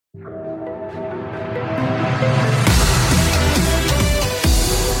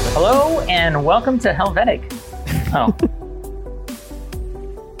Hello and welcome to Helvetic. Oh.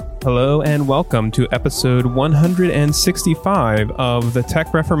 Hello and welcome to episode 165 of the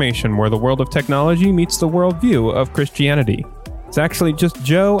Tech Reformation, where the world of technology meets the worldview of Christianity. It's actually just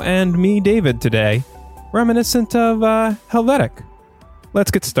Joe and me, David, today, reminiscent of Helvetic. Let's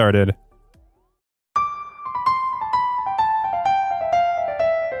get started.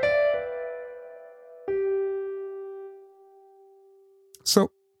 So,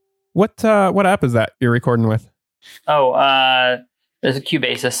 what app is that you're recording with? Oh, there's a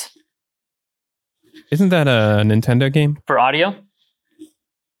Cubasis. Isn't that a Nintendo game? For audio?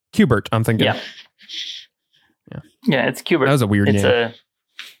 Qbert, I'm thinking. Yeah, it's Qbert. That was a weird name. It's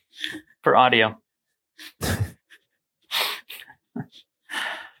for audio.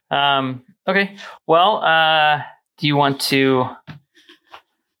 Okay. Well, do you want to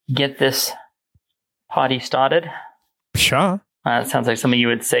get this potty started? Sure. It sounds like something you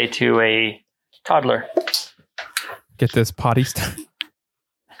would say to a toddler. Get this potty started.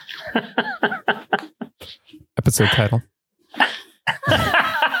 Episode title.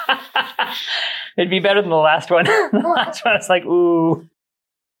 It'd be better than the last one. The last one, it's like, ooh.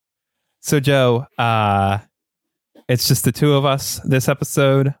 So, Joe, it's just the two of us this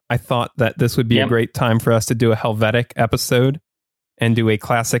episode. I thought that this would be a great time for us to do a Helvetic episode and do a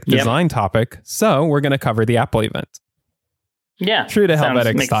classic design topic. So, we're going to cover the Apple event. Yeah. True to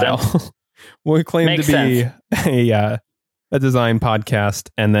Helvetic style. We claim to be a design podcast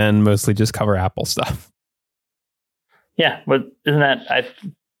and then mostly just cover Apple stuff. Yeah, but isn't that,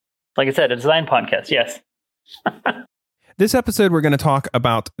 like I said, a design podcast, yes. This episode, we're going to talk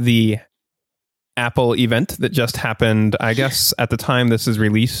about the Apple event that just happened, I guess, at the time this is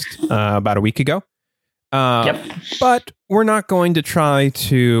released about a week ago. But we're not going to try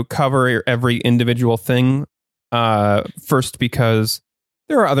to cover every individual thing. First, because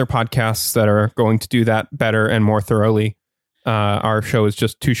there are other podcasts that are going to do that better and more thoroughly. Our show is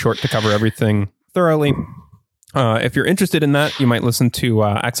just too short to cover everything thoroughly. If you're interested in that, you might listen to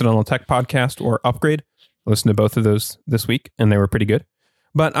Accidental Tech Podcast or Upgrade. Listen to both of those this week, and they were pretty good.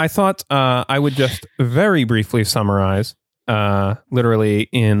 But I thought I would just very briefly summarize, literally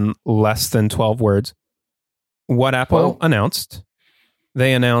in less than 12 words, what Apple announced.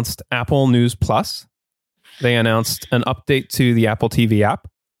 They announced Apple News Plus. They announced an update to the Apple TV app.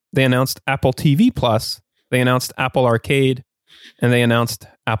 They announced Apple TV Plus. They announced Apple Arcade. And they announced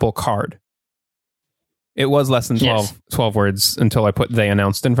Apple Card. It was less than 12 words until I put they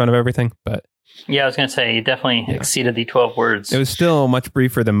announced in front of everything. But yeah, I was going to say, you definitely exceeded the 12 words. It was still much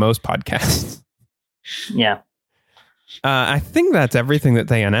briefer than most podcasts. Yeah. I think that's everything that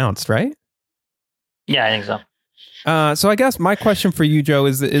they announced, right? Yeah, I think so. So I guess my question for you, Joe,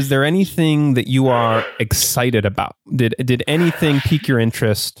 is there anything that you are excited about? Did anything pique your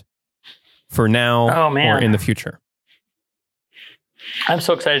interest for now or in the future? I'm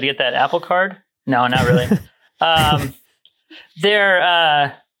so excited to get that Apple Card. No, not really.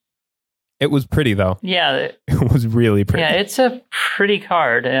 It was pretty, though. Yeah. It was really pretty. Yeah, it's a pretty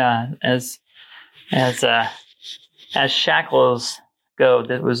card. Yeah, as shackles go,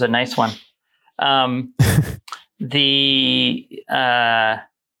 that was a nice one. And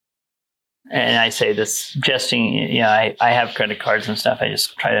I say this jesting, I have credit cards and stuff. I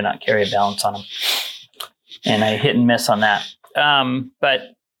just try to not carry a balance on them. And I hit and miss on that.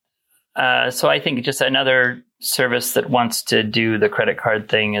 So I think just another service that wants to do the credit card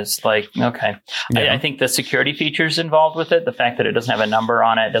thing is like, okay. Yeah. I think the security features involved with it, the fact that it doesn't have a number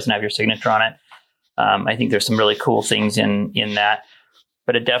on it, doesn't have your signature on it. I think there's some really cool things in that.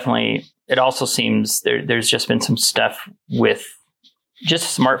 But it also seems there's just been some stuff with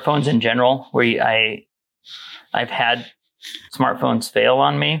just smartphones in general where I've had smartphones fail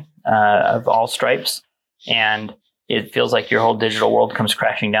on me of all stripes, and it feels like your whole digital world comes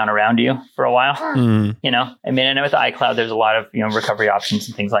crashing down around you for a while. I mean, I know with the iCloud, there's a lot of recovery options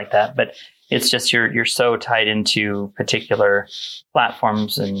and things like that, but it's just you're so tied into particular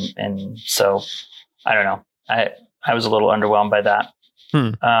platforms, and so I don't know. I was a little underwhelmed by that.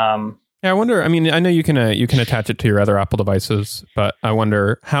 Yeah, I wonder. I mean, I know you can attach it to your other Apple devices, but I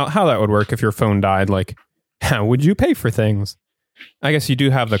wonder how that would work if your phone died. Like, how would you pay for things? I guess you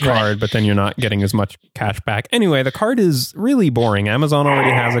do have the card, but then you're not getting as much cash back. Anyway, the card is really boring. Amazon already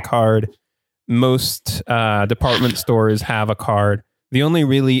has a card. Most department stores have a card. The only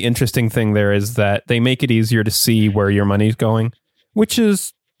really interesting thing there is that they make it easier to see where your money's going, which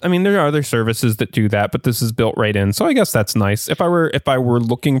is, I mean, there are other services that do that, but this is built right in. So I guess that's nice. If I were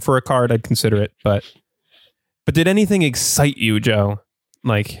looking for a card, I'd consider it. But did anything excite you, Joe?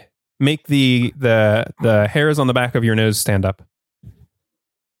 Like make the hairs on the back of your nose stand up.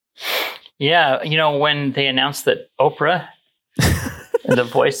 Yeah, when they announced that Oprah, the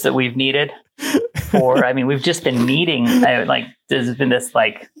voice that we've needed we've just been needing, there's been this,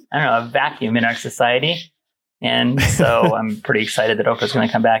 a vacuum in our society. And so I'm pretty excited that Oprah's going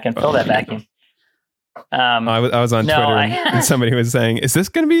to come back and fill that vacuum. I was on Twitter and somebody was saying, "Is this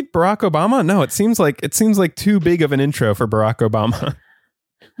going to be Barack Obama?" No, it seems like too big of an intro for Barack Obama.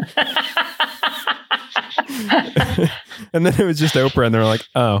 And then it was just Oprah, and they're like,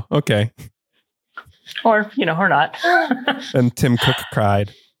 "Oh, okay." Or not. And Tim Cook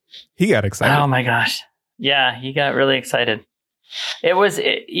cried. He got excited. Oh my gosh! Yeah, he got really excited. It was,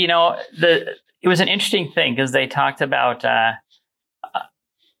 it was an interesting thing because they talked about.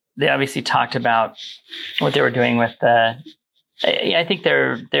 They obviously talked about what they were doing with I think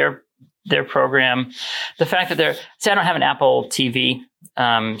their program, the fact that I don't have an Apple TV,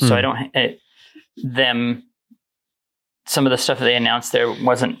 so I don't some of the stuff that they announced there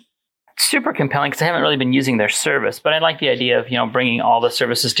wasn't super compelling because I haven't really been using their service, but I like the idea of, bringing all the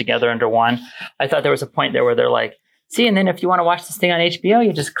services together under one. I thought there was a point there where they're like, see, and then if you want to watch this thing on HBO,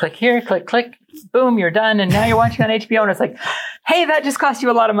 you just click here, click, boom, you're done. And now you're watching on HBO. And it's like, hey, that just cost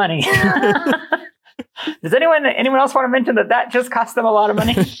you a lot of money. Does anyone else want to mention that just cost them a lot of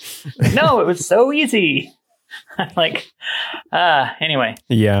money? No, it was so easy. Anyway.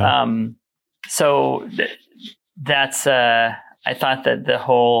 Yeah. So that's, I thought that that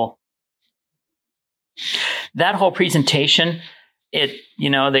whole presentation, they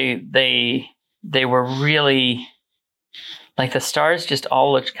were really, the stars just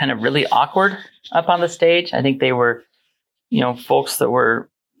all looked kind of really awkward up on the stage. I think they were, folks that were,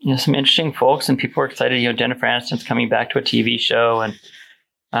 some interesting folks, and people were excited. Jennifer Aniston's coming back to a TV show, and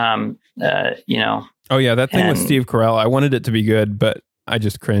Oh yeah, that thing with Steve Carell. I wanted it to be good, but I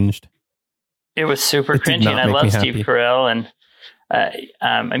just cringed. It was super cringy, and I love Steve Carell, and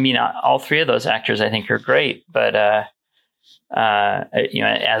all three of those actors I think are great, but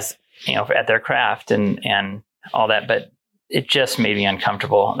as at their craft and all that, but it just made me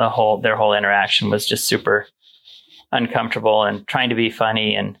uncomfortable. Their whole interaction was just super uncomfortable and trying to be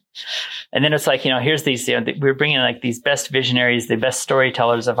funny. And then it's like, here's these, we're bringing these best visionaries, the best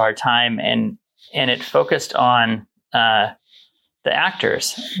storytellers of our time. And it focused on, the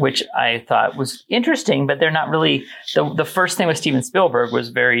actors, which I thought was interesting, but they're not really the first thing with Steven Spielberg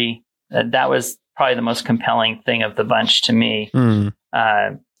was that was probably the most compelling thing of the bunch to me.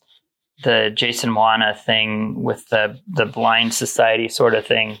 The Jason Wana thing with the Blind Society sort of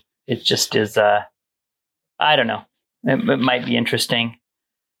thing. It just is, I don't know. It might be interesting.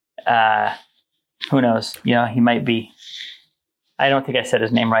 Who knows? He might be. I don't think I said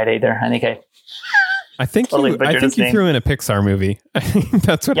his name right either. I think totally you threw in a Pixar movie. I think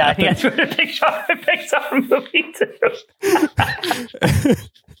that's what happened. I think I threw in a Pixar movie too.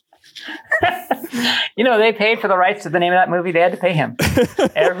 They paid for the rights to the name of that movie. They had to pay him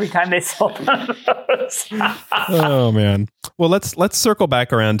every time they sold one of those. Oh man. Well, let's circle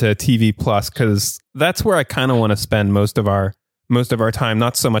back around to TV Plus, because that's where I kind of want to spend most of our time.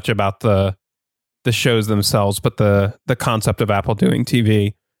 Not so much about the shows themselves, but the concept of Apple doing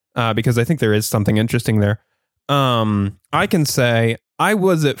TV, because I think there is something interesting there. I can say I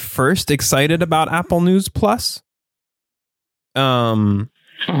was at first excited about Apple News Plus. And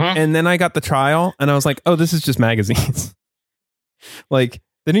then I got the trial and I was like, oh, this is just magazines. The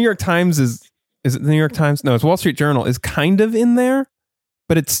New York Times is it the New York Times? No, it's Wall Street Journal is kind of in there,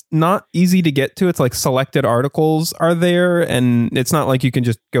 but it's not easy to get to. It's selected articles are there, and it's not like you can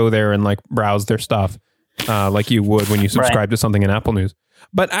just go there and browse their stuff like you would when you subscribe to something in Apple News.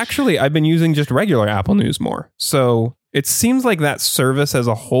 But actually, I've been using just regular Apple News more. So it seems like that service as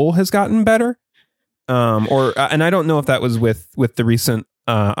a whole has gotten better. And I don't know if that was with the recent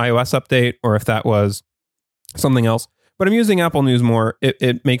iOS update or if that was something else, but I'm using Apple News more.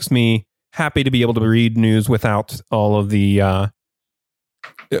 It makes me happy to be able to read news without all of the,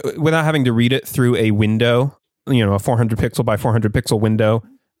 without having to read it through a window, a 400 pixel by 400 pixel window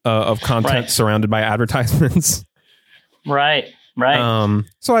of content surrounded by advertisements. Right.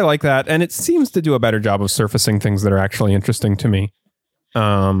 So I like that. And it seems to do a better job of surfacing things that are actually interesting to me.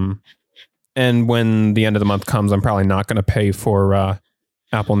 And when the end of the month comes, I'm probably not going to pay for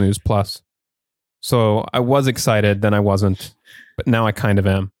Apple News Plus. So I was excited, then I wasn't, but now I kind of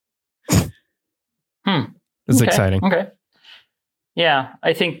am. It's exciting. Okay. Yeah,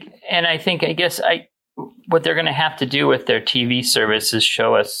 I guess what they're going to have to do with their TV service is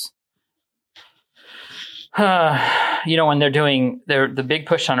show us, when they're doing the big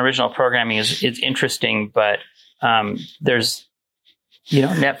push on original programming is interesting, but there's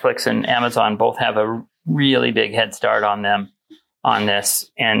Netflix and Amazon both have a really big head start on them on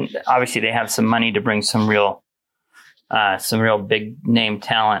this, and obviously they have some money to bring some real big name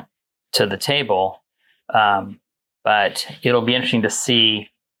talent to the table. But it'll be interesting to see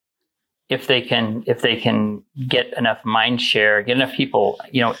if they can get enough mind share, get enough people,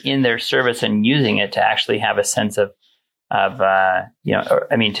 in their service and using it to actually have a sense to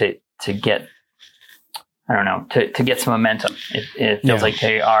get, to get some momentum. It feels like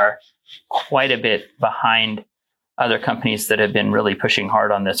they are quite a bit behind other companies that have been really pushing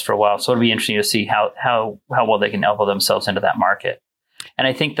hard on this for a while. So it'll be interesting to see how well they can elbow themselves into that market. And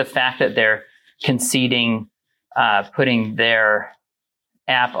I think the fact that they're conceding putting their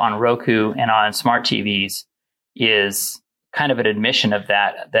app on Roku and on smart TVs is kind of an admission of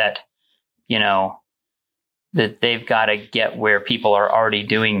that they've got to get where people are already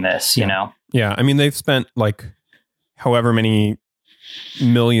doing this, Yeah. I mean, they've spent like however many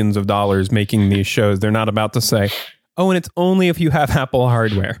millions of dollars making these shows. They're not about to say, oh, and it's only if you have Apple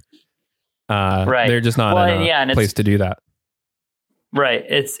hardware. Right. They're just not in a place to do that. Right.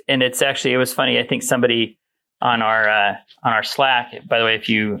 It's actually, it was funny. I think somebody on our Slack, by the way, if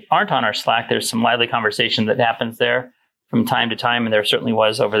you aren't on our Slack, there's some lively conversation that happens there from time to time. And there certainly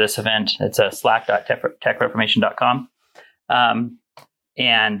was over this event. It's slack.techreformation.com.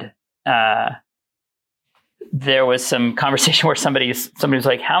 There was some conversation where somebody was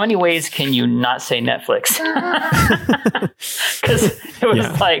like, how many ways can you not say Netflix? Because it was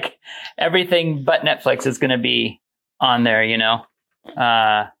like everything but Netflix is going to be on there,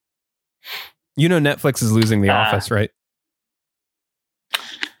 Netflix is losing The Office, right?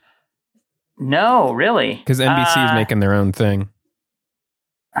 No, really. Because NBC is making their own thing.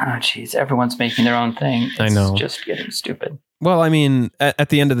 Oh, geez. Everyone's making their own thing. It's I know. Just getting stupid. Well, I mean, at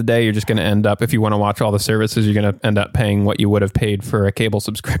the end of the day, you're just going to end up, if you want to watch all the services, you're going to end up paying what you would have paid for a cable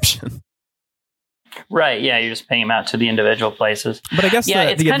subscription. Right. Yeah. You're just paying them out to the individual places. But I guess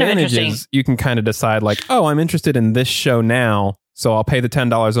the advantage is you can kind of decide like, oh, I'm interested in this show now, so I'll pay the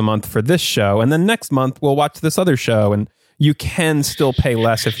 $10 a month for this show. And then next month we'll watch this other show. And you can still pay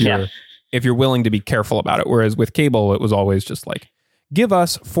less if you're willing to be careful about it. Whereas with cable, it was always just like, give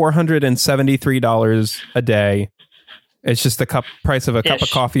us $473 a day. It's just the price of a cup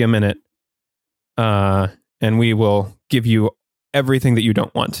of coffee a minute. And we will give you everything that you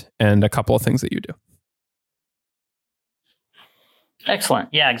don't want and a couple of things that you do. Excellent.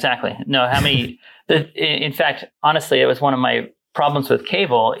 Yeah, exactly. No, in fact, honestly, it was one of my problems with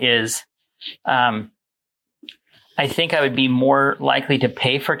cable is I think I would be more likely to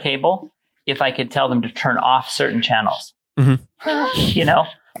pay for cable if I could tell them to turn off certain channels.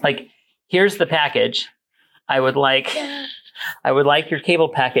 Mm-hmm. Like, here's the package. I would like your cable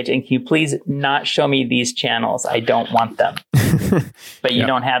package, and can you please not show me these channels? I don't want them. But you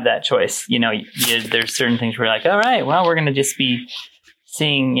don't have that choice. There's certain things where you're like, all right, well, we're going to just be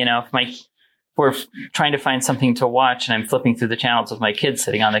seeing, if we're trying to find something to watch and I'm flipping through the channels with my kids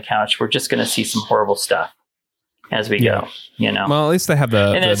sitting on the couch, we're just going to see some horrible stuff as we go, Well, at least they have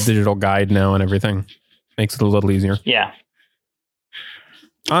the digital guide now and everything. Makes it a little easier. Yeah.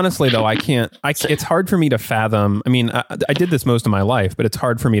 Honestly, though, it's hard for me to fathom. I mean, I did this most of my life, but it's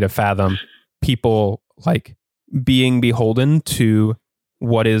hard for me to fathom people like being beholden to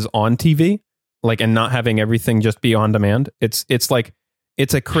what is on TV, like, and not having everything just be on demand. It's like,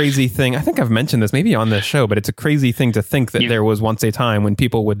 it's a crazy thing. I think I've mentioned this maybe on this show, but it's a crazy thing to think that there was once a time when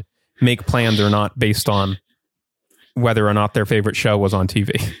people would make plans or not based on whether or not their favorite show was on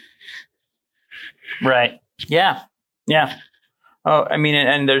TV. Right. Yeah. Yeah. Oh, I mean,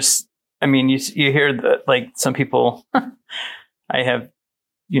 and there's, you hear that, like, some people, I have,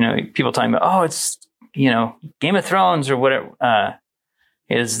 people talking about, oh, it's, Game of Thrones or whatever,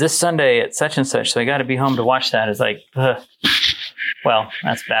 is this Sunday at such and such. So I got to be home to watch that. It's like, well,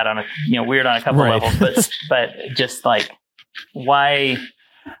 that's bad on weird on a couple levels, but just like, why?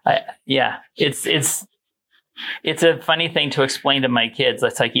 It's a funny thing to explain to my kids.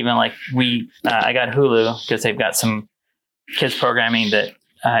 It's like, even like I got Hulu because they've got some kids programming that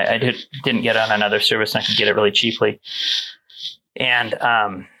I didn't get on another service, and I could get it really cheaply. And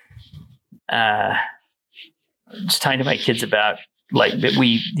just talking to my kids about like that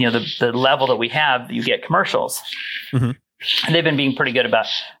the level that we have, you get commercials. Mm-hmm. And they've been being pretty good about.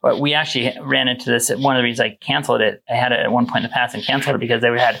 But we actually ran into this. One of the reasons I canceled it, I had it at one point in the past and canceled it because they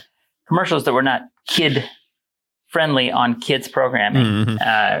had commercials that were not kid friendly on kids programming.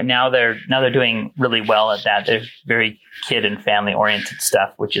 Mm-hmm. Now they're doing really well at that. They're very kid and family oriented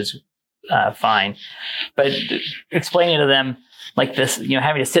stuff, which is fine. But explaining to them like this,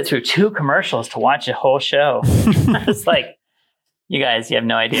 having to sit through 2 commercials to watch a whole show, it's like, You guys, you have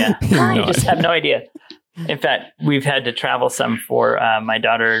no idea. You just have no idea. In fact, we've had to travel some for my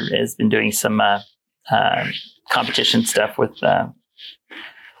daughter has been doing some competition stuff with.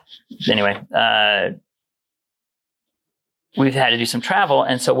 We've had to do some travel,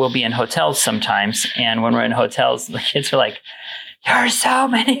 and so we'll be in hotels sometimes. And when we're in hotels, the kids are like, "There are so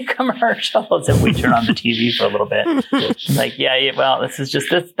many commercials," and we turn on the TV for a little bit. Like, yeah, well, this is just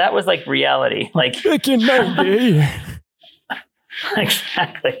this. That was like reality. Like back in 90.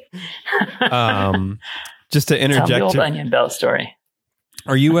 Exactly. Just to interject, tell the old Onion Belt story.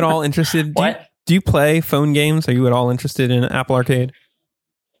 Are you at all interested? Do you play phone games? Are you at all interested in Apple Arcade?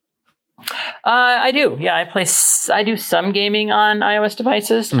 I do. Yeah, I do some gaming on iOS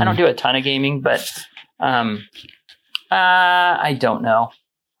devices. I don't do a ton of gaming, but I don't know.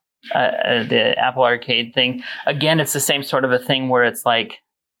 The Apple Arcade thing. Again, it's the same sort of a thing where it's like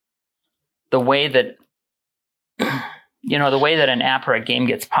the way that an app or a game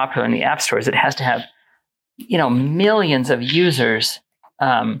gets popular in the app stores, it has to have, millions of users.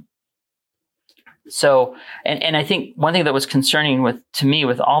 So, and I think one thing that was concerning to me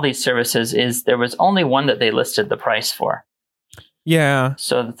with all these services is there was only one that they listed the price for. Yeah.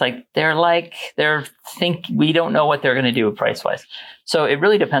 So it's like we don't know what they're going to do price wise. So it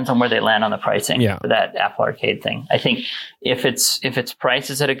really depends on where they land on the pricing for that Apple Arcade thing. I think if its price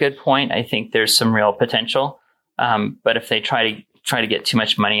is at a good point, I think there's some real potential. But if they try to get too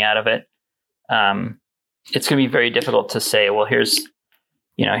much money out of it, it's going to be very difficult to say, well, here's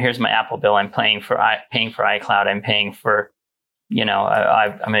my Apple bill. I'm paying for iCloud. I'm paying for, I'm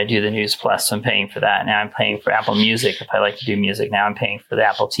going to do the News Plus. So I'm paying for that. Now I'm paying for Apple Music if I like to do music. Now I'm paying for the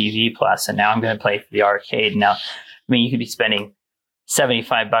Apple TV Plus, and now I'm going to pay for the arcade. Now, you could be spending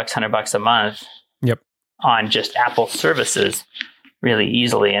 $75, $100 a month on just Apple services really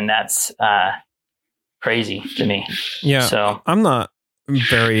easily, and that's crazy to me. Yeah, so I'm not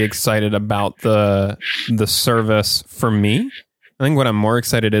very excited about the service for me. I think what I'm more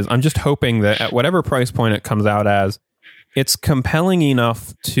excited is I'm just hoping that at whatever price point it comes out as, it's compelling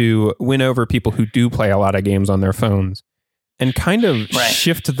enough to win over people who do play a lot of games on their phones and kind of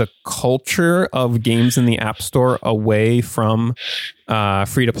shift the culture of games in the App Store away from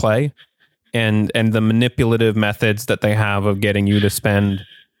free to play and the manipulative methods that they have of getting you to spend,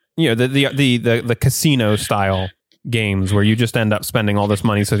 the casino style games where you just end up spending all this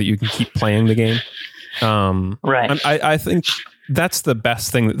money so that you can keep playing the game. I think that's the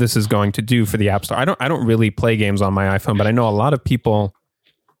best thing that this is going to do for the App Store. I don't really play games on my iPhone, but I know a lot of people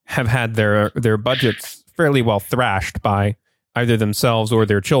have had their budgets fairly well thrashed by either themselves or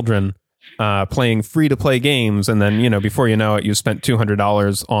their children playing free to play games, and then before you know it, you spent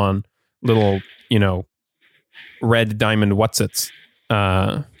 $200 on little red diamond whatsits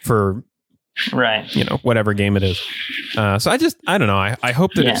for whatever game it is. So I don't know. I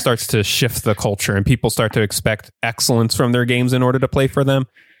hope that it starts to shift the culture and people start to expect excellence from their games in order to play for them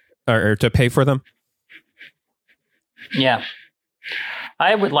or to pay for them. Yeah,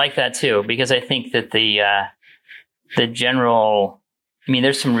 I would like that too, because I think that the general,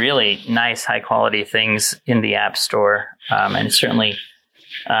 there's some really nice high quality things in the App Store. And certainly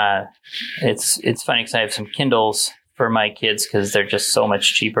it's funny because I have some Kindles for my kids because they're just so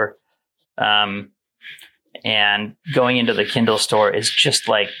much cheaper. And going into the Kindle store is just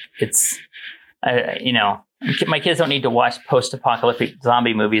like, my kids don't need to watch post-apocalyptic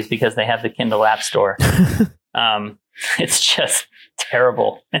zombie movies because they have the Kindle App Store. It's just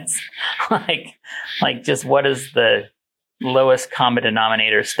terrible. It's like just what is the lowest common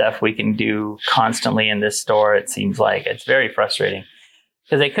denominator stuff we can do constantly in this store? It seems like it's very frustrating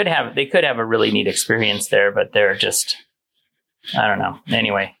because they could have a really neat experience there, but they're just, I don't know.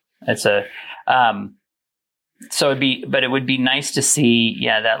 Anyway. It's it would be nice to see,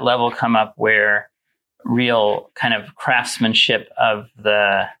 that level come up where real kind of craftsmanship of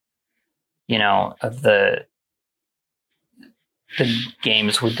the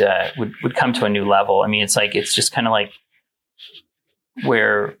games would come to a new level. It's just kind of like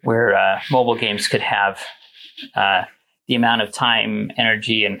where mobile games could have the amount of time,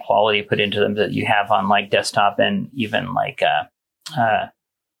 energy, and quality put into them that you have on like desktop and even like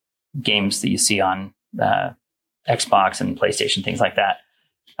games that you see on Xbox and PlayStation, things like that.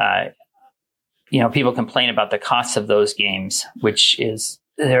 People complain about the costs of those games, which is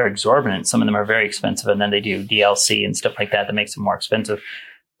they're exorbitant. Some of them are very expensive, and then they do DLC and stuff like that makes them more expensive.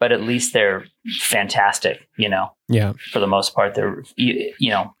 But at least they're fantastic, for the most part. They're,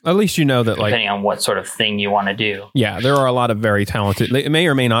 at least that depending on what sort of thing you want to do. Yeah, there are a lot of very talented. It may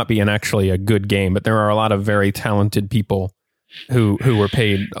or may not be actually a good game, but there are a lot of very talented people who were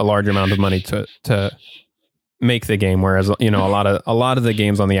paid a large amount of money to make the game, whereas a lot of the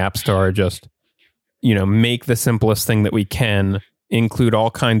games on the App Store are just make the simplest thing that we can, include all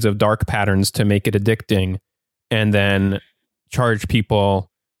kinds of dark patterns to make it addicting, and then charge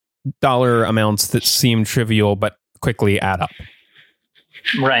people dollar amounts that seem trivial but quickly add up.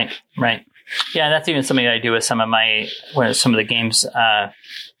 Right. Yeah, that's even something that I do with some of the games.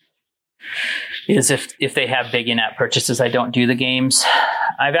 Is if they have big in-app purchases, I don't do the games.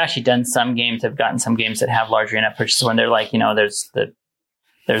 I've actually done some games. I've gotten some games that have larger in-app purchases when they're like, there's the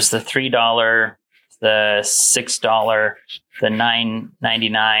 $3, the $6, the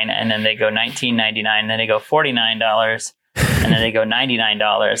 $9.99, and then they go $19.99, and then they go $49, and then they go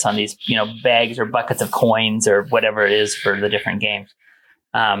 $99 on these bags or buckets of coins or whatever it is for the different games.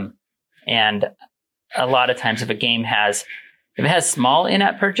 And a lot of times, if it has small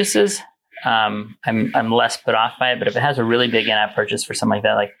in-app purchases, I'm less put off by it. But if it has a really big in-app purchase for something like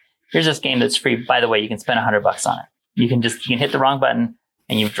that, like here's this game that's free. By the way, you can spend $100 on it. You can hit the wrong button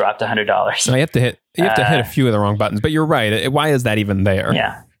and you've dropped $100. No, you have to hit a few of the wrong buttons. But you're right. Why is that even there?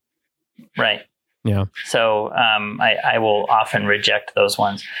 Yeah. Right. Yeah. So I will often reject those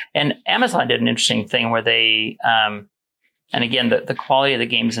ones. And Amazon did an interesting thing where they and again the quality of the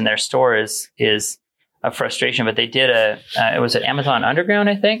games in their store is a frustration. But they did it was at Amazon Underground,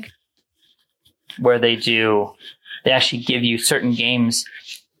 I think, where they actually give you certain games.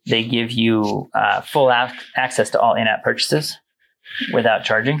 They give you full access to all in-app purchases without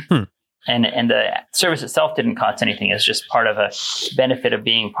charging. And the service itself didn't cost anything. It's just part of a benefit of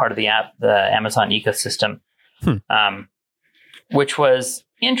being part of the Amazon ecosystem, which was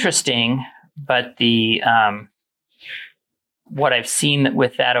interesting. But what I've seen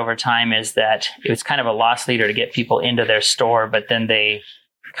with that over time is that it was kind of a loss leader to get people into their store, but then they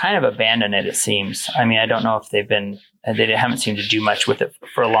kind of abandon it seems. I mean, I don't know if they haven't seemed to do much with it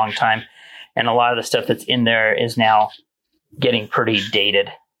for a long time. And a lot of the stuff that's in there is now getting pretty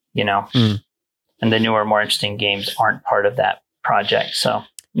dated, and the newer, more interesting games aren't part of that project. So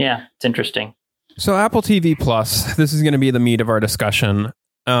yeah, it's interesting. So Apple TV Plus, this is going to be the meat of our discussion.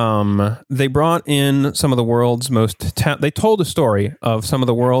 They brought in some of the world's they told a story of some of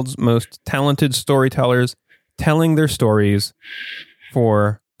the world's most talented storytellers telling their stories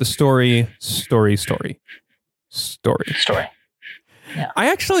for the story. Yeah.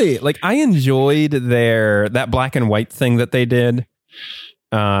 I actually I enjoyed that black and white thing that they did.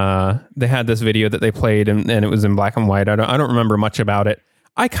 They had this video that they played and it was in black and white. I don't remember much about it.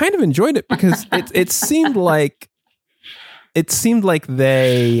 I kind of enjoyed it because it seemed like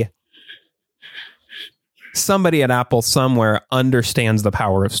somebody at Apple somewhere understands the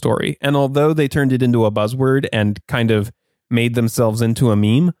power of story. And although they turned it into a buzzword and kind of made themselves into a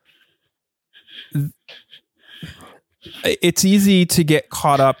meme, it's easy to get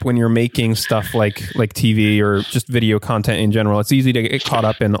caught up when you're making stuff like TV or just video content in general. It's easy to get caught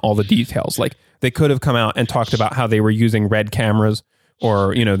up in all the details. Like they could have come out and talked about how they were using Red cameras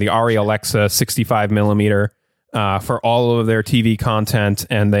or, the Arri Alexa 65 millimeter for all of their TV content.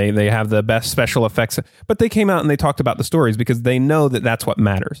 And they have the best special effects, but they came out and they talked about the stories because they know that that's what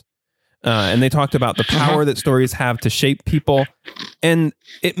matters. And they talked about the power that stories have to shape people. And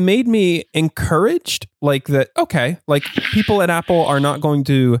it made me encouraged, people at Apple are not going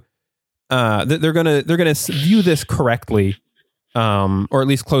to, they're going to view this correctly, or at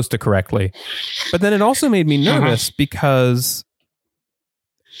least close to correctly. But then it also made me nervous because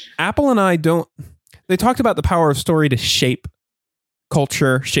Apple and they talked about the power of story to shape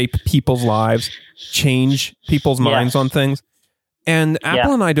culture, shape people's lives, change people's minds on things. And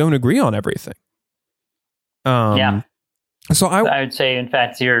Apple and I don't agree on everything. So I would say, in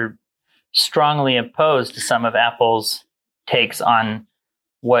fact, you're strongly opposed to some of Apple's takes on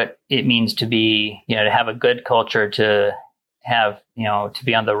what it means to be, to have a good culture, to have, to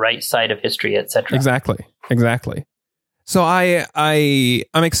be on the right side of history, etc. Exactly. So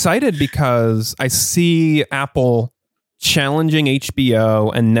I'm excited because I see Apple challenging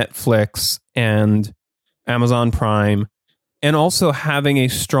HBO and Netflix and Amazon Prime, and also having a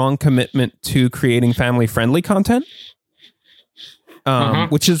strong commitment to creating family-friendly content,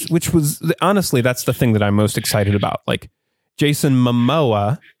 which was honestly, that's the thing that I'm most excited about. Like Jason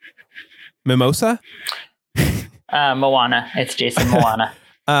Momoa, Mimosa, Moana. It's Jason Moana.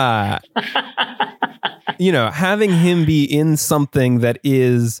 Having him be in something that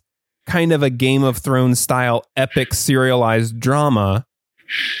is kind of a Game of Thrones style epic serialized drama,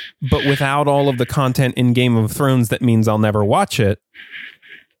 but without all of the content in Game of Thrones, that means I'll never watch it.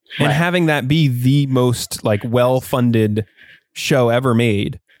 Right. And having that be the most well-funded show ever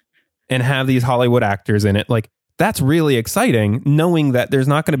made and have these Hollywood actors in it, that's really exciting, knowing that there's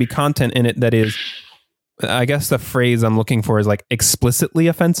not going to be content in it that is I guess the phrase I'm looking for is like explicitly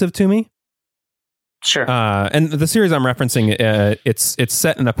offensive to me. Sure. And the series I'm referencing, it's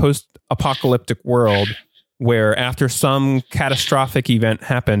set in a post-apocalyptic world where after some catastrophic event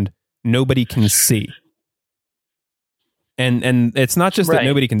happened, nobody can see. And it's not just that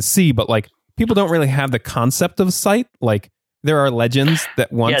nobody can see, but like people don't really have the concept of sight. Like there are legends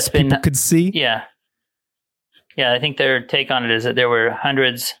that once people could see. Yeah. Yeah, I think their take on it is that there were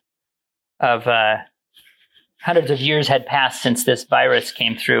hundreds of years had passed since this virus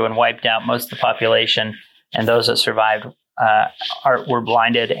came through and wiped out most of the population, and those that survived were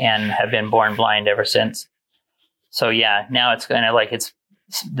blinded and have been born blind ever since. So yeah, now it's kind of like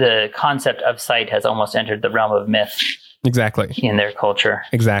the concept of sight has almost entered the realm of myth. Exactly. In their culture.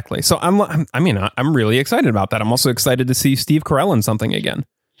 Exactly. So I'm really excited about that. I'm also excited to see Steve Carell in something again.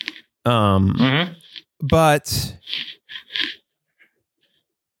 But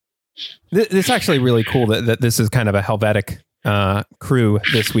it's actually really cool that this is kind of a Helvetic crew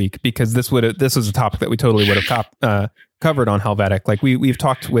this week, because this was a topic that we totally would have covered on Helvetic. Like we've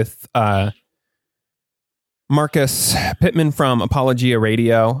talked with Marcus Pittman from Apologia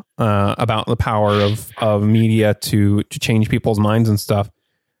Radio about the power of media to change people's minds and stuff.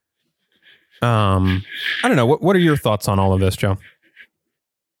 I don't know. What are your thoughts on all of this, Joe?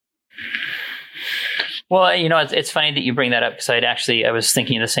 Well, it's funny that you bring that up, because I was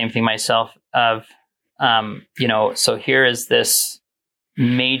thinking the same thing myself of, so here is this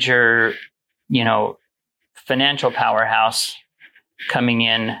major, financial powerhouse coming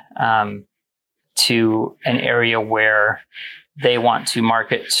in to an area where they want to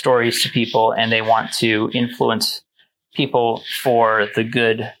market stories to people and they want to influence people for the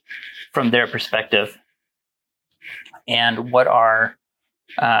good from their perspective. And what are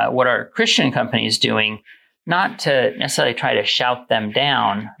Christian companies doing? Not to necessarily try to shout them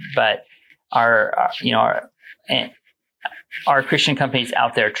down, but are Christian companies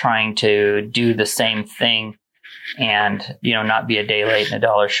out there trying to do the same thing and not be a day late and a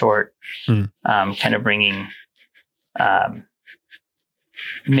dollar short, kind of bringing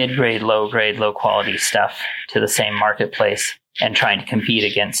mid-grade, low-grade, low-quality stuff to the same marketplace and trying to compete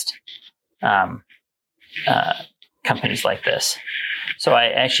against companies like this. So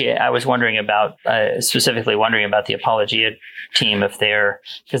I was wondering about, specifically wondering about the Apologia team,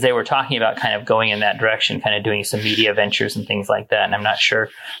 because they were talking about kind of going in that direction, kind of doing some media ventures and things like that. And I'm not sure,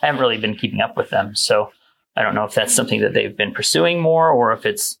 I haven't really been keeping up with them. So I don't know if that's something that they've been pursuing more, or if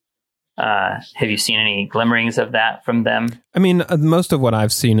it's, have you seen any glimmerings of that from them? I mean, most of what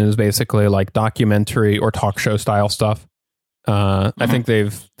I've seen is basically like documentary or talk show style stuff. I think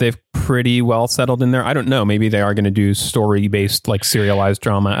they've pretty well settled in there. I don't know. Maybe they are going to do story-based, like serialized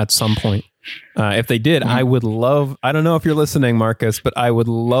drama at some point. If they did, I would love, I don't know if you're listening, Marcus, but I would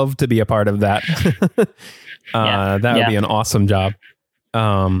love to be a part of that. That would be an awesome job.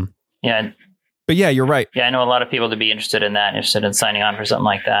 But yeah, you're right. Yeah, I know a lot of people to be interested in signing on for something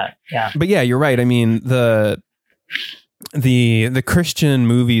like that. Yeah. But yeah, you're right. I mean, the Christian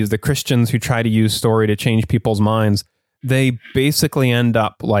movies, the Christians who try to use story to change people's minds, they basically end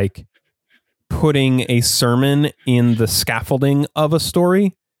up like putting a sermon in the scaffolding of a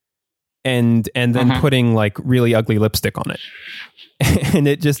story and then putting like really ugly lipstick on it. And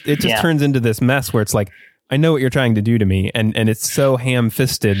it just turns into this mess where it's like, I know what you're trying to do to me. And it's so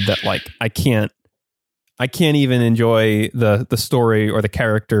ham-fisted that like, I can't even enjoy the story or the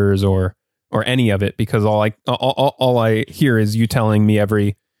characters or any of it, because all I hear is you telling me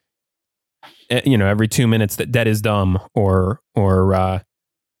every 2 minutes that debt is dumb or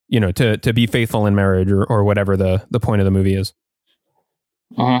to be faithful in marriage or whatever the point of the movie is.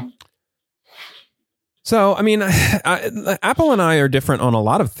 So, I mean, Apple and I are different on a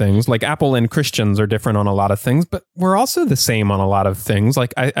lot of things. Like Apple and Christians are different on a lot of things, but we're also the same on a lot of things.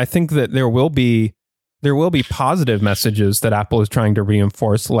 Like I think that there will be positive messages that Apple is trying to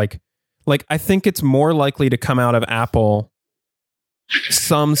reinforce. Like I think it's more likely to come out of Apple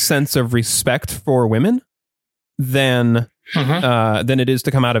some sense of respect for women than it is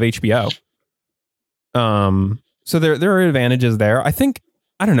to come out of HBO. So there are advantages there. I think,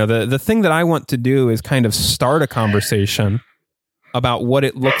 I don't know, the thing that I want to do is kind of start a conversation about what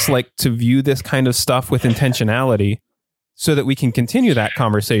it looks like to view this kind of stuff with intentionality, so that we can continue that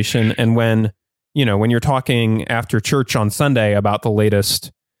conversation. And when you're talking after church on Sunday about the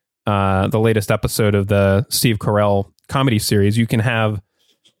latest episode of the Steve Carell comedy series, you can have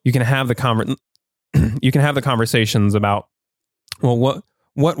the conversations about, well,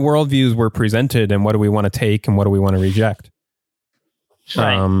 what worldviews were presented and what do we want to take and what do we want to reject.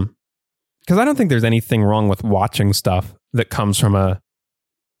 Right. Because I don't think there's anything wrong with watching stuff that comes from a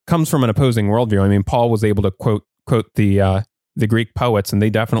comes from an opposing worldview. I mean, Paul was able to quote the Greek poets, and they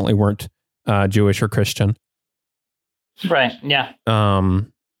definitely weren't Jewish or Christian. Right. Yeah.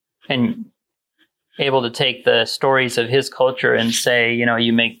 And able to take the stories of his culture and say,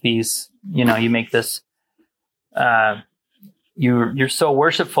 you make this, you're so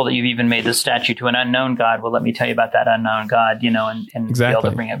worshipful that you've even made this statue to an unknown God. Well, let me tell you about that unknown God, and exactly. be able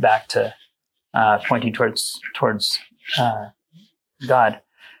to bring it back to pointing towards God.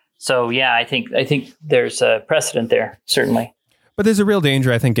 So yeah, I think there's a precedent there, certainly. But there's a real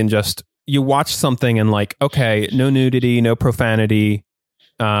danger, I think, in just you watch something and like, okay, no nudity, no profanity,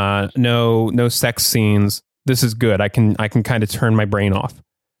 no sex scenes. This is good. I can kind of turn my brain off.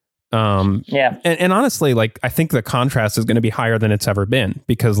 Yeah. And honestly, like, I think the contrast is going to be higher than it's ever been,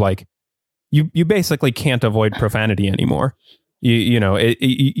 because like you basically can't avoid profanity anymore.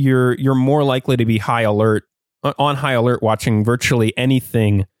 You're more likely to be on high alert watching virtually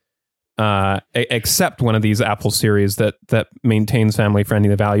anything except one of these Apple series that maintains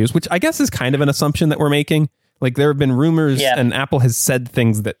family-friendly values, which I guess is kind of an assumption that we're making. Like, there have been rumors and Apple has said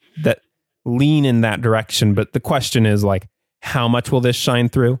things that lean in that direction. But the question is, like, how much will this shine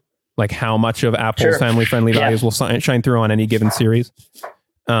through? Like, how much of Apple's family-friendly values will shine through on any given series?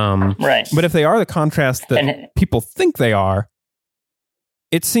 Right. But if they are the contrast that people think they are,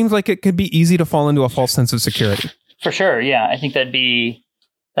 it seems like it could be easy to fall into a false sense of security. For sure. Yeah. I think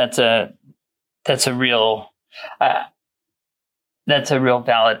that's a real valid,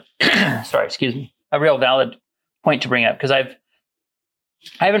 a real valid point to bring up. Cause I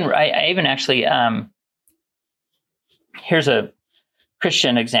even actually, here's a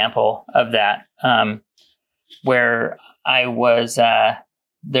Christian example of that, where I was,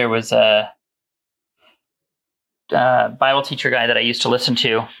 there was a Bible teacher guy that I used to listen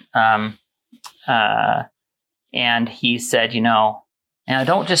to. And he said,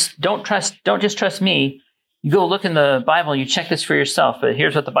 don't just trust me. You go look in the Bible, you check this for yourself, but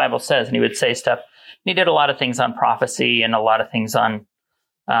here's what the Bible says. And he would say stuff. And he did a lot of things on prophecy and a lot of things on,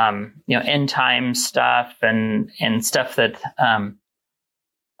 end time stuff and stuff that,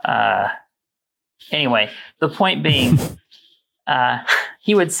 anyway, the point being,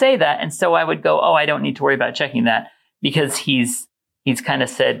 he would say that. And so I would go, I don't need to worry about checking that, because he's kind of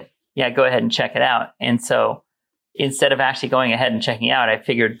said, yeah, go ahead and check it out. And so instead of actually going ahead and checking it out, I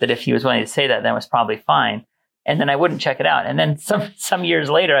figured that if he was willing to say that, then it was probably fine. And then I wouldn't check it out. And then some years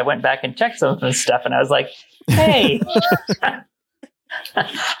later, I went back and checked some of this stuff, and I was like, hey,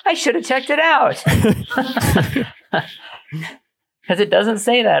 I should have checked it out. Because it doesn't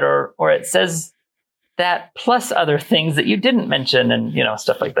say that, or it says that plus other things that you didn't mention, and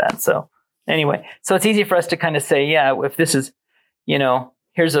stuff like that. So anyway, so it's easy for us to kind of say, yeah, if this is,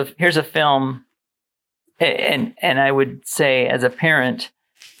 here's a film, and I would say as a parent,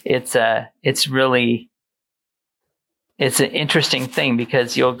 it's an interesting thing,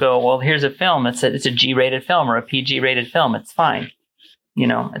 because you'll go, well, here's a film. It's a G-rated film or a PG-rated film. It's fine.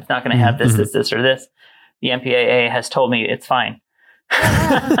 It's not going to have this, this, or this. The MPAA has told me it's fine.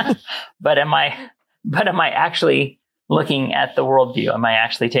 But am I actually looking at the worldview? Am I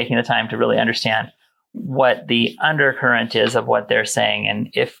actually taking the time to really understand what the undercurrent is of what they're saying? And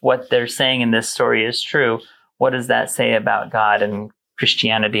if what they're saying in this story is true, what does that say about God and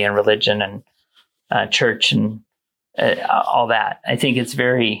Christianity and religion and church and all that? I think it's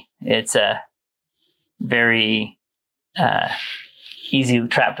a very easy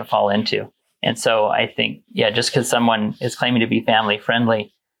trap to fall into. And so I think, just because someone is claiming to be family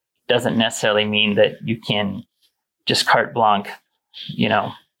friendly doesn't necessarily mean that you can just carte blanche,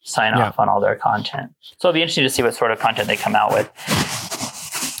 sign off on all their content. So it'll be interesting to see what sort of content they come out with.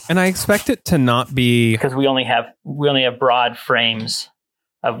 And I expect it to not be, because we only have broad frames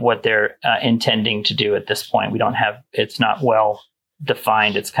of what they're intending to do at this point. It's not well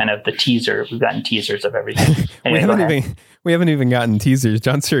defined. It's kind of the teaser. We've gotten teasers of everything. Anyway, we haven't even gotten teasers.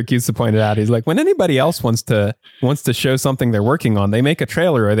 John Syracuse pointed out, he's like, when anybody else wants to show something they're working on, they make a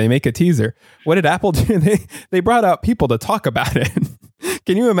trailer or they make a teaser. What did Apple do? They brought out people to talk about it.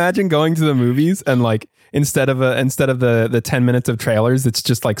 Can you imagine going to the movies and like, instead of the 10 minutes of trailers, it's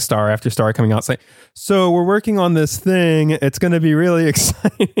just like star after star coming out saying, so we're working on this thing. It's going to be really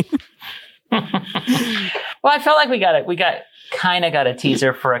exciting. Well, I felt like we got a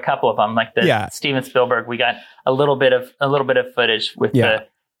teaser for a couple of them, like the Steven Spielberg. We got a little bit of footage with the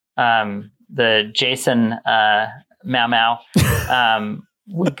Jason Mau.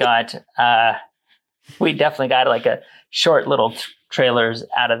 We definitely got like a short little trailers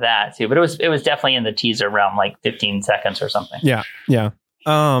out of that too, but it was definitely in the teaser realm, like 15 seconds or something. Yeah.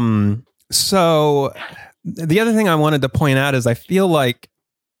 So the other thing I wanted to point out is I feel like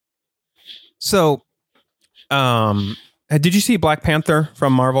So, did you see Black Panther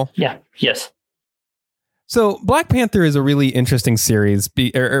from Marvel? Yeah. Yes. So Black Panther is a really interesting series,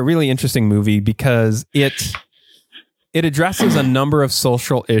 a really interesting movie because it addresses a number of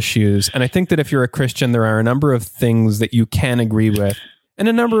social issues. And I think that if you're a Christian, there are a number of things that you can agree with and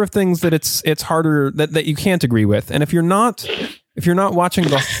a number of things that it's harder that you can't agree with. And if you're not watching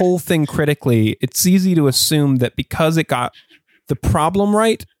the whole thing critically, it's easy to assume that because it got the problem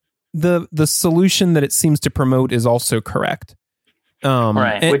right, the solution that it seems to promote is also correct.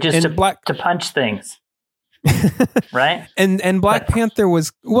 Right. Which is to punch things. Right. And Black Panther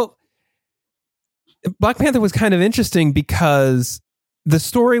was kind of interesting because the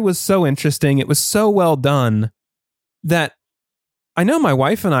story was so interesting. It was so well done that I know my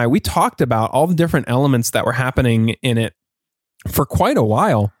wife and we talked about all the different elements that were happening in it for quite a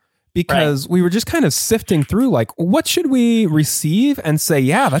while because we were just kind of sifting through like, what should we receive and say,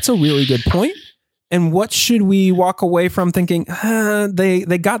 yeah, that's a really good point. And what should we walk away from thinking,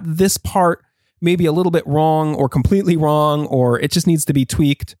 they got this part maybe a little bit wrong or completely wrong, or it just needs to be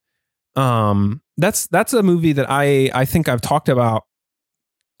tweaked. That's a movie that I think I've talked about,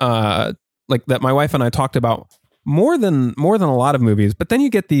 like that my wife and I talked about more than a lot of movies. But then you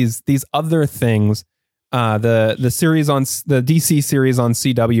get these other things. The series on the DC series on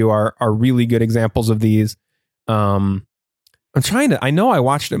CW are really good examples of these. I know I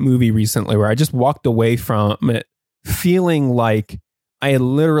watched a movie recently where I just walked away from it feeling like I had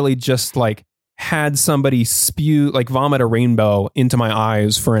literally just like had somebody vomit a rainbow into my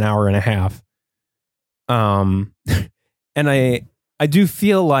eyes for an hour and a half. And I do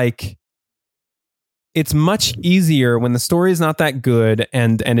feel like it's much easier when the story is not that good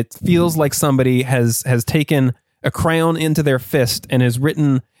and it feels like somebody has taken a crayon into their fist and has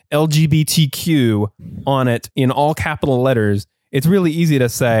written LGBTQ on it in all capital letters. It's really easy to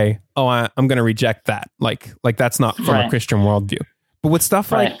say, oh, I'm going to reject that. Like that's not from a Christian worldview. But with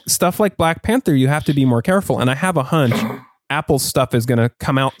stuff like Black Panther, you have to be more careful. And I have a hunch Apple's stuff is going to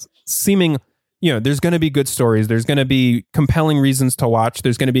come out seeming, there's going to be good stories. There's going to be compelling reasons to watch.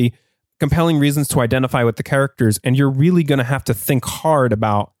 There's going to be compelling reasons to identify with the characters. And you're really going to have to think hard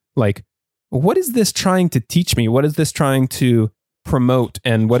about like, what is this trying to teach me? What is this trying to promote?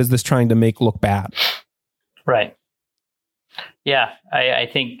 And what is this trying to make look bad? Right. Yeah, I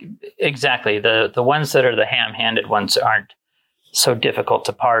think exactly. The ones that are the ham-handed ones aren't so difficult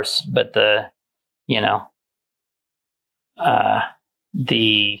to parse, but well,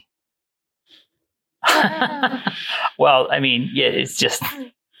 I mean, yeah, it's just,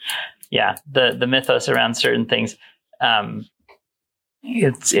 the mythos around certain things.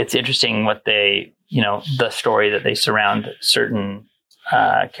 It's interesting what they, the story that they surround certain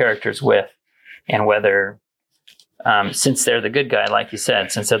characters with, and whether, since they're the good guy, like you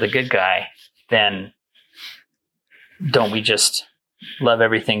said, since they're the good guy, then don't we just love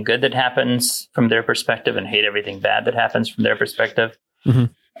everything good that happens from their perspective and hate everything bad that happens from their perspective?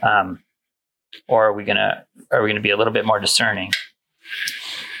 Mm-hmm. Or are we gonna be a little bit more discerning?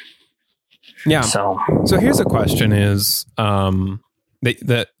 Yeah. So here's a question: is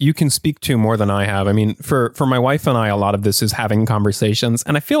that you can speak to more than I have. I mean, for my wife and I, a lot of this is having conversations,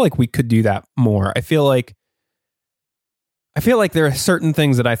 and I feel like we could do that more. I feel like there are certain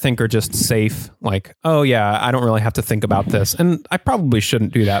things that I think are just safe. Like, oh yeah, I don't really have to think about this. And I probably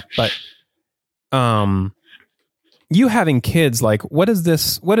shouldn't do that. But you having kids, like, what does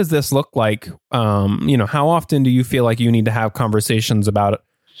this look like? How often do you feel like you need to have conversations about,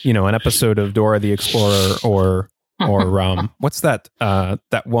 an episode of Dora the Explorer or what's that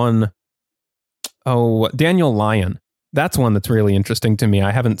one? Oh, Daniel Lion. That's one that's really interesting to me.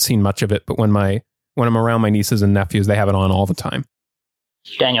 I haven't seen much of it, but when I'm around my nieces and nephews, they have it on all the time.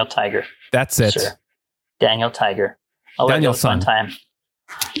 Daniel Tiger. That's it. Sure. Daniel Tiger. I'll let you fun time.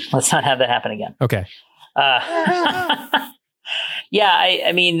 Let's not have that happen again. Okay. Yeah,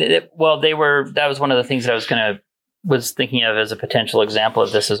 I mean, that was one of the things that I was thinking of as a potential example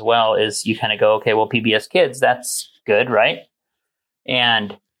of this as well, is you kind of go, okay, well, PBS Kids, that's good, right?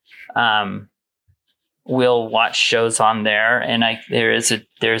 And we'll watch shows on there, and there's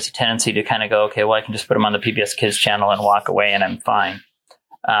a tendency to kind of go, okay, well, I can just put them on the PBS Kids channel and walk away, and I'm fine.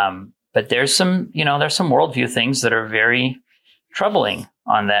 But there's some worldview things that are very troubling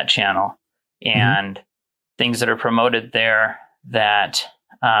on that channel, and things that are promoted there that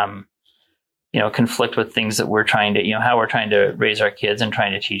conflict with things that we're trying to, how we're trying to raise our kids and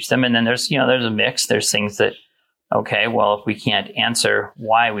trying to teach them. And then there's a mix. There's things that, okay, well, if we can't answer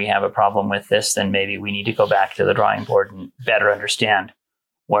why we have a problem with this, then maybe we need to go back to the drawing board and better understand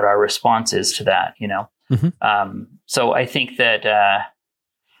what our response is to that, Mm-hmm. So I think that,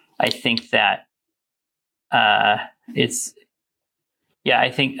 I think that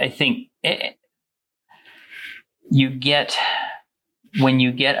you get, when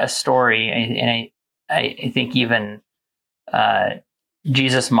you get a story, and I think even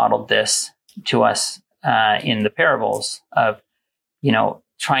Jesus modeled this to us in the parables of,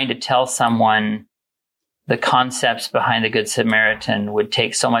 trying to tell someone the concepts behind the Good Samaritan would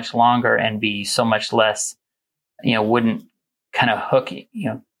take so much longer and be so much less, wouldn't kind of hook,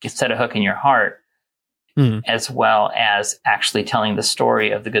 set a hook in your heart, as well as actually telling the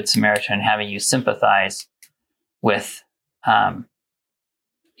story of the Good Samaritan and having you sympathize with,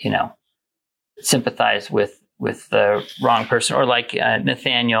 sympathize with the wrong person, or like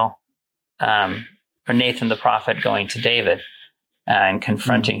Nathaniel or Nathan the prophet going to David and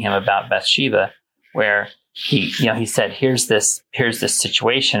confronting him about Bathsheba, where he said, here's this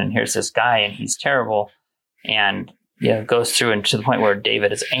situation, and here's this guy, and he's terrible, and goes through and to the point where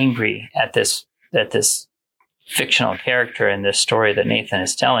David is angry at this fictional character in this story that Nathan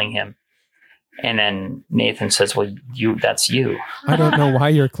is telling him. And then Nathan says, well, that's you. I don't know why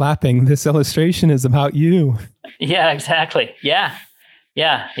you're clapping. This illustration is about you. Yeah, exactly. Yeah.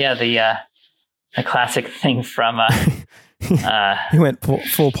 The classic thing from, he went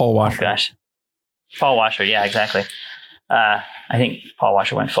full Paul Washer. Oh gosh. Paul Washer. Yeah, exactly. I think Paul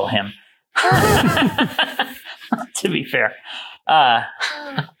Washer went full him. To be fair.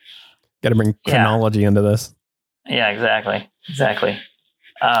 Got to bring chronology into this. Yeah, exactly.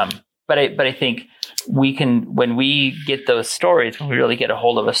 But I think we can, when we get those stories, when we really get a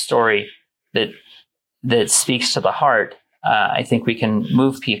hold of a story that speaks to the heart, I think we can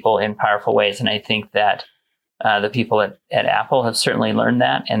move people in powerful ways. And I think that the people at Apple have certainly learned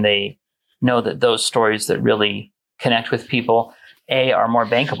that, and they know that those stories that really connect with people, A, are more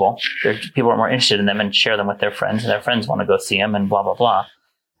bankable. People are more interested in them and share them with their friends, and their friends want to go see them and blah, blah, blah.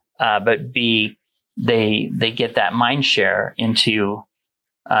 But B, they get that mind share into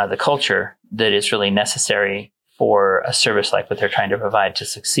the culture that is really necessary for a service like what they're trying to provide to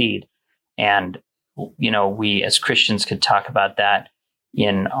succeed. And, we as Christians could talk about that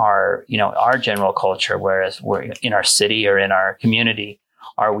in our general culture, whereas we're in our city or in our community,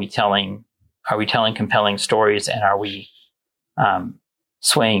 are we telling compelling stories, and are we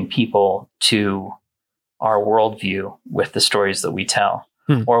swaying people to our worldview with the stories that we tell?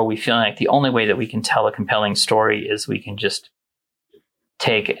 Or are we feeling like the only way that we can tell a compelling story is we can just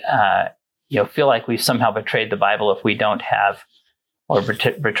take, feel like we've somehow betrayed the Bible if we don't have, or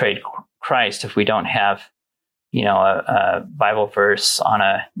betrayed Christ if we don't have, a Bible verse on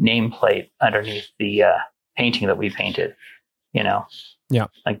a nameplate underneath the painting that we painted, Yeah.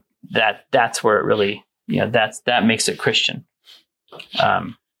 Like that's where it really, that makes it Christian.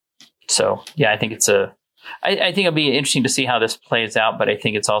 So yeah, I think I think it'll be interesting to see how this plays out, but I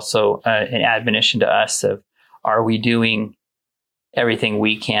think it's also an admonition to us of, are we doing everything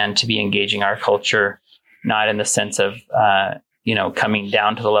we can to be engaging our culture, not in the sense of, coming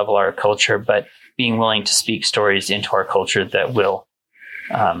down to the level of our culture, but being willing to speak stories into our culture that will,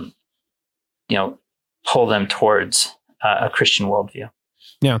 pull them towards a Christian worldview.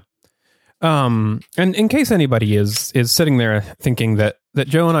 Yeah. And in case anybody is sitting there thinking that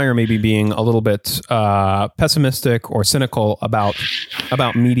Joe and I are maybe being a little bit pessimistic or cynical about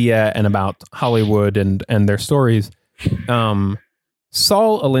media and about Hollywood and their stories,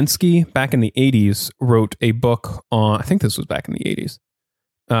 Saul Alinsky back in the 80s wrote a book on, I think this was back in the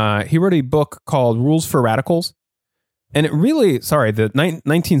 80s. He wrote a book called Rules for Radicals. And it really,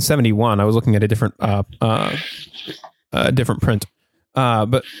 1971, I was looking at a different print.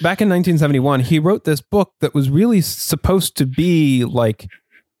 But back in 1971, he wrote this book that was really supposed to be like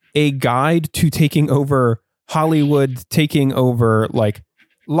a guide to taking over Hollywood, taking over like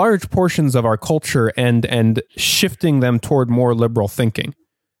large portions of our culture and shifting them toward more liberal thinking.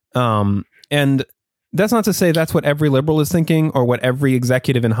 And that's not to say that's what every liberal is thinking or what every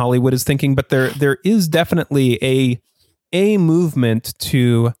executive in Hollywood is thinking, but there is definitely a movement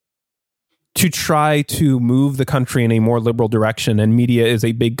to try to move the country in a more liberal direction, and media is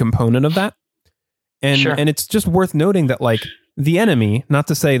a big component of that. And sure. And it's just worth noting that like the enemy, not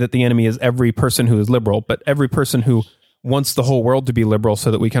to say that the enemy is every person who is liberal, but every person who wants the whole world to be liberal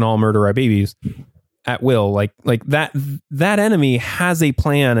so that we can all murder our babies at will, like that enemy has a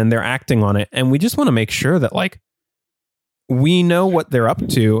plan and they're acting on it. And we just want to make sure that like we know what they're up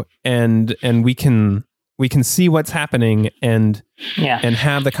to, and we can see what's happening and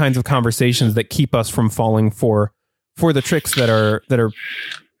have the kinds of conversations that keep us from falling for the tricks that are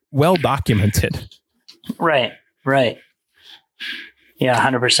well documented. Right. Yeah,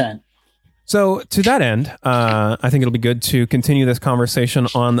 100%. So to that end, I think it'll be good to continue this conversation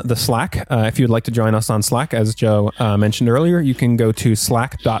on the Slack. If you'd like to join us on Slack, as Joe mentioned earlier, you can go to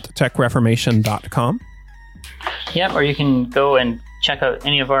slack.techreformation.com. Yep, or you can go and check out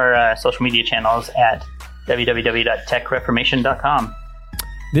any of our social media channels at www.techreformation.com.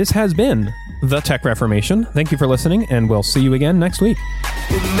 This has been The Tech Reformation. Thank you for listening, and we'll see you again next week.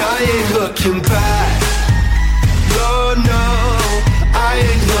 And I ain't looking back.